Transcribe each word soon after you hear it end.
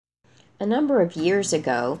A number of years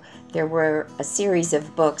ago, there were a series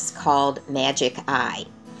of books called Magic Eye,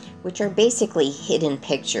 which are basically hidden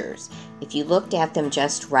pictures. If you looked at them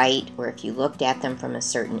just right, or if you looked at them from a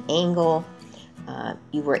certain angle,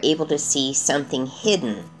 you were able to see something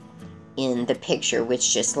hidden in the picture,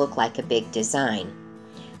 which just looked like a big design.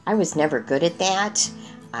 I was never good at that.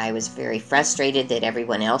 I was very frustrated that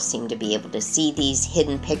everyone else seemed to be able to see these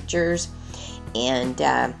hidden pictures, and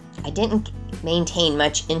I didn't maintain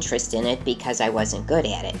much interest in it because I wasn't good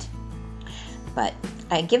at it. But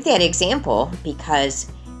I give that example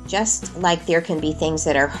because just like there can be things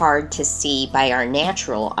that are hard to see by our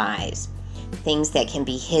natural eyes, things that can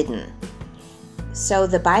be hidden. So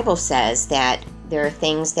the Bible says that there are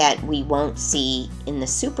things that we won't see in the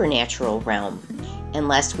supernatural realm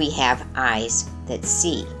unless we have eyes that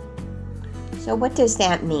see. So what does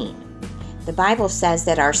that mean? The Bible says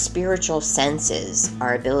that our spiritual senses,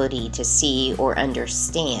 our ability to see or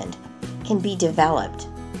understand, can be developed.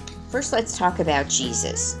 First, let's talk about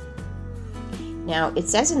Jesus. Now, it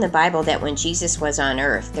says in the Bible that when Jesus was on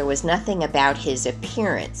earth, there was nothing about his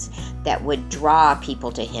appearance that would draw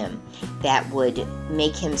people to him, that would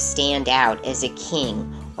make him stand out as a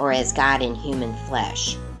king or as God in human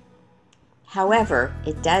flesh. However,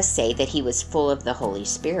 it does say that he was full of the Holy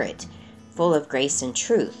Spirit, full of grace and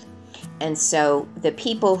truth. And so the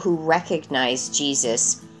people who recognized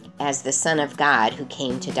Jesus as the Son of God who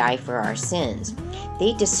came to die for our sins,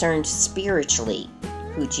 they discerned spiritually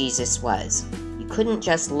who Jesus was. You couldn't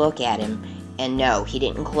just look at him and know he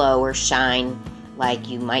didn't glow or shine like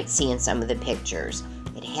you might see in some of the pictures.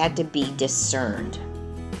 It had to be discerned.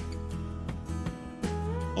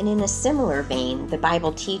 And in a similar vein, the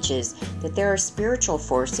Bible teaches that there are spiritual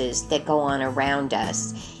forces that go on around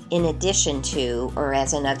us in addition to or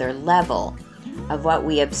as another level of what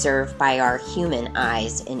we observe by our human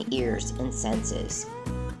eyes and ears and senses.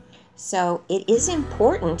 So it is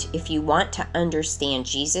important, if you want to understand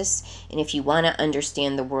Jesus and if you want to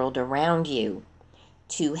understand the world around you,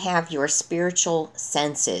 to have your spiritual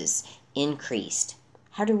senses increased.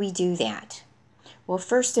 How do we do that? Well,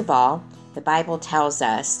 first of all, the Bible tells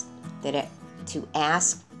us that to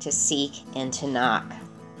ask, to seek, and to knock.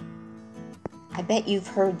 I bet you've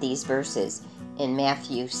heard these verses in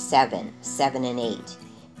Matthew 7 and 8.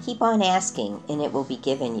 Keep on asking, and it will be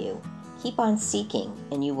given you. Keep on seeking,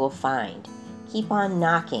 and you will find. Keep on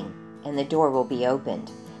knocking, and the door will be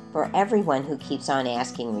opened. For everyone who keeps on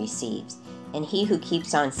asking receives, and he who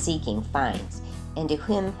keeps on seeking finds. And to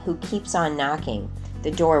him who keeps on knocking,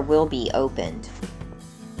 the door will be opened.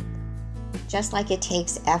 Just like it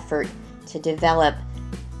takes effort to develop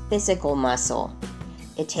physical muscle,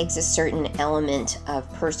 it takes a certain element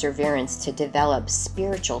of perseverance to develop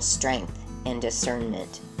spiritual strength and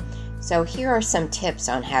discernment. So here are some tips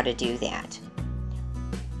on how to do that.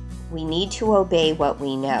 We need to obey what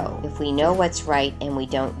we know. If we know what's right and we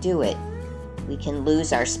don't do it, we can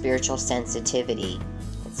lose our spiritual sensitivity.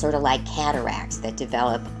 It's sort of like cataracts that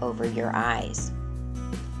develop over your eyes.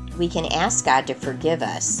 We can ask God to forgive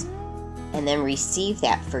us and then receive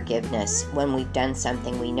that forgiveness when we've done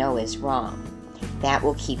something we know is wrong. That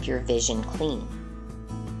will keep your vision clean.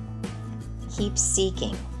 Keep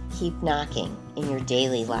seeking, keep knocking in your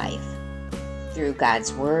daily life through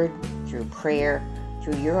God's Word, through prayer,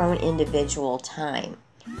 through your own individual time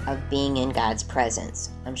of being in God's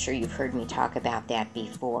presence. I'm sure you've heard me talk about that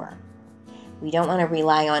before. We don't want to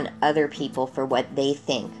rely on other people for what they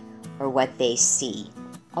think or what they see,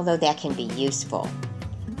 although that can be useful.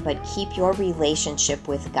 But keep your relationship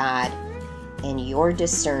with God and your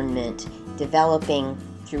discernment developing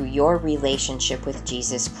through your relationship with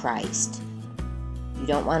Jesus Christ. You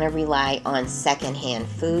don't want to rely on secondhand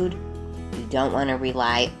food. You don't want to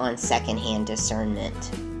rely on secondhand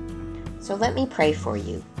discernment. So let me pray for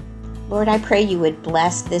you. Lord, I pray you would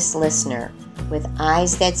bless this listener with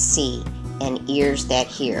eyes that see and ears that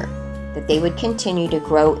hear, that they would continue to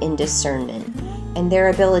grow in discernment and their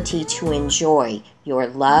ability to enjoy your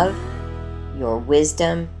love, your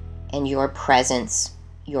wisdom, and your presence,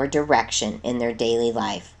 your direction in their daily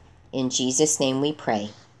life. In Jesus' name we pray.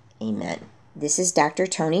 Amen. This is Dr.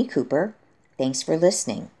 Tony Cooper. Thanks for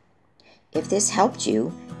listening. If this helped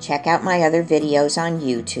you, check out my other videos on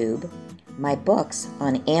YouTube, my books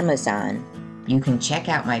on Amazon. You can check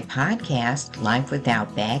out my podcast, Life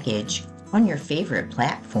Without Baggage, on your favorite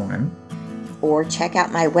platform, or check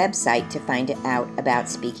out my website to find out about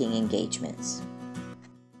speaking engagements.